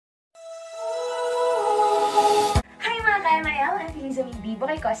MIL, I'm Feliza Mae B,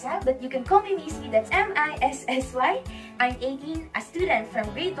 Boquecosa, but you can call me Missy, that's M-I-S-S-Y. I'm 18, a student from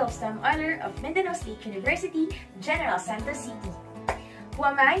grade 12 STEM Euler of Mindanao State University, General Santos City. Who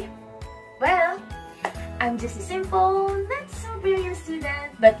am I? Well, I'm just a simple, not so brilliant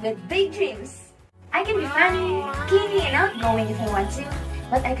student, but with big dreams. I can be funny, clingy, and outgoing if I want to,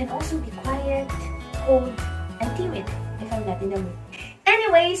 but I can also be quiet, cold, and timid if I'm not in the mood.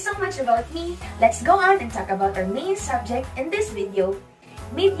 Anyway, so much about me. Let's go on and talk about our main subject in this video,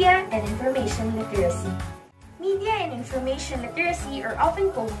 Media and Information Literacy. Media and Information Literacy, or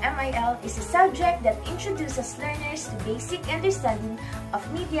often called MIL, is a subject that introduces learners to basic understanding of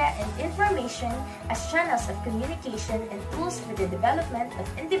media and information as channels of communication and tools for the development of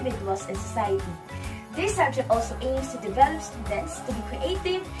individuals and society. This subject also aims to develop students to be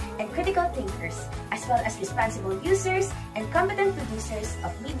creative and critical thinkers, as well as responsible users and competent producers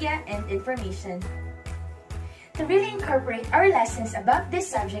of media and information. To really incorporate our lessons about this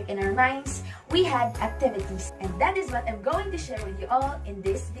subject in our minds, we had activities, and that is what I'm going to share with you all in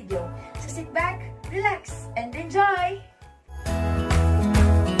this video. So sit back, relax, and enjoy!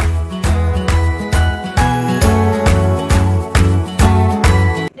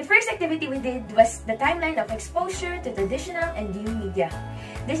 The first activity we did was the timeline of exposure to traditional and new media.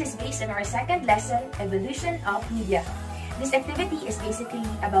 This is based on our second lesson, Evolution of Media. This activity is basically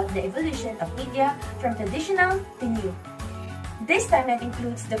about the evolution of media from traditional to new. This timeline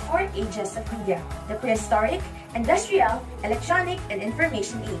includes the 4 ages of media: the prehistoric, industrial, electronic, and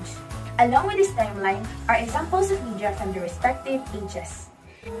information age. Along with this timeline are examples of media from the respective ages.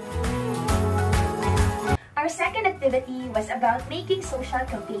 Our second activity was about making social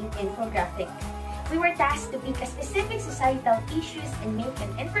campaign infographic. We were tasked to pick a specific societal issues and make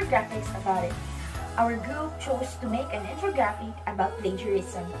an infographics about it. Our group chose to make an infographic about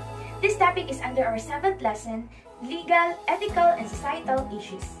plagiarism. This topic is under our 7th lesson, Legal, Ethical, and Societal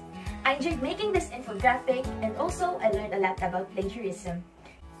Issues. I enjoyed making this infographic, and also I learned a lot about plagiarism.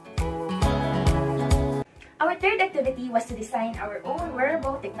 Our third activity was to design our own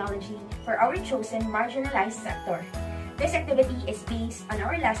wearable technology for our chosen marginalized sector. This activity is based on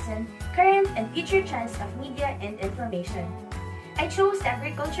our lesson, Current and Future Trends of Media and Information. I chose the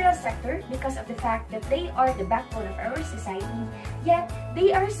agricultural sector because of the fact that they are the backbone of our society, yet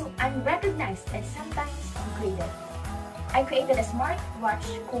they are so unrecognized and sometimes ungraded. I created a smart watch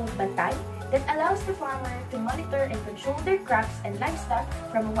called 𝘾𝙀𝙀𝘼 that allows the farmer to monitor and control their crops and livestock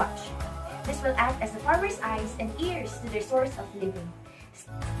from a watch. This will act as the farmer's eyes and ears to their source of living.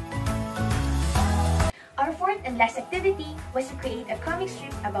 Our fourth and last activity was to create a comic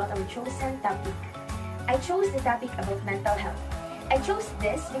strip about our chosen topic. I chose the topic about mental health. I chose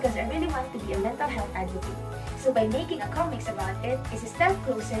this because I really want to be a mental health advocate. So by making a comics about it is a step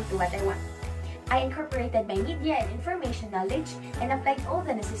closer to what I want. I incorporated my media and information knowledge and applied all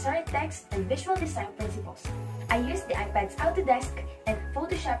the necessary text and visual design principles. I used the iPad's Autodesk and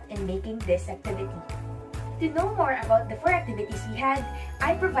Photoshop in making this activity. To know more about the 4 activities we had,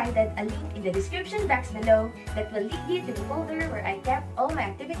 I provided a link in the description box below that will lead you to the folder where I kept all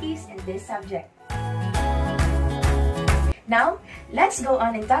my activities in this subject. Now, let's go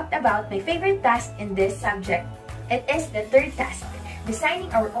on and talk about my favorite task in this subject. It is the third task, designing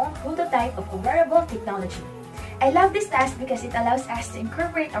our own prototype of a wearable technology. I love this task because it allows us to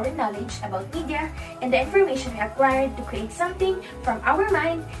incorporate our knowledge about media and the information we acquired to create something from our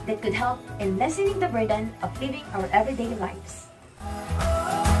mind that could help in lessening the burden of living our everyday lives.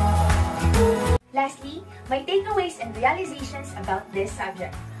 Lastly, my takeaways and realizations about this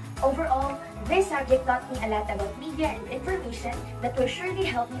subject. Overall, this subject taught me a lot about media and information that will surely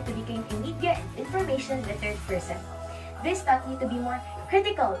help me to become a media and information literate person. This taught me to be more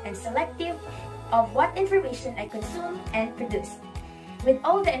critical and selective of what information I consume and produce. With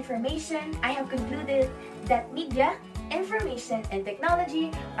all the information, I have concluded that media, information, and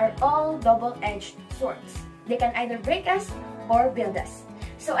technology are all double-edged swords. They can either break us or build us.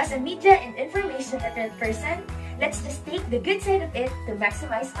 So as a media and information literate person, let's just take the good side of it to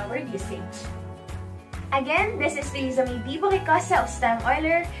maximize our usage. Again, this is Feliza Mae B, Boquecosa of STEM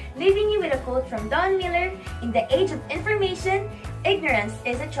Euler, leaving you with a quote from Don Miller: "In the age of information, ignorance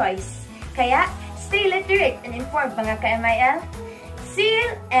is a choice." Kaya, stay literate and informed mga ka-MIL. See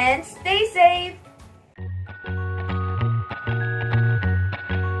you and stay safe!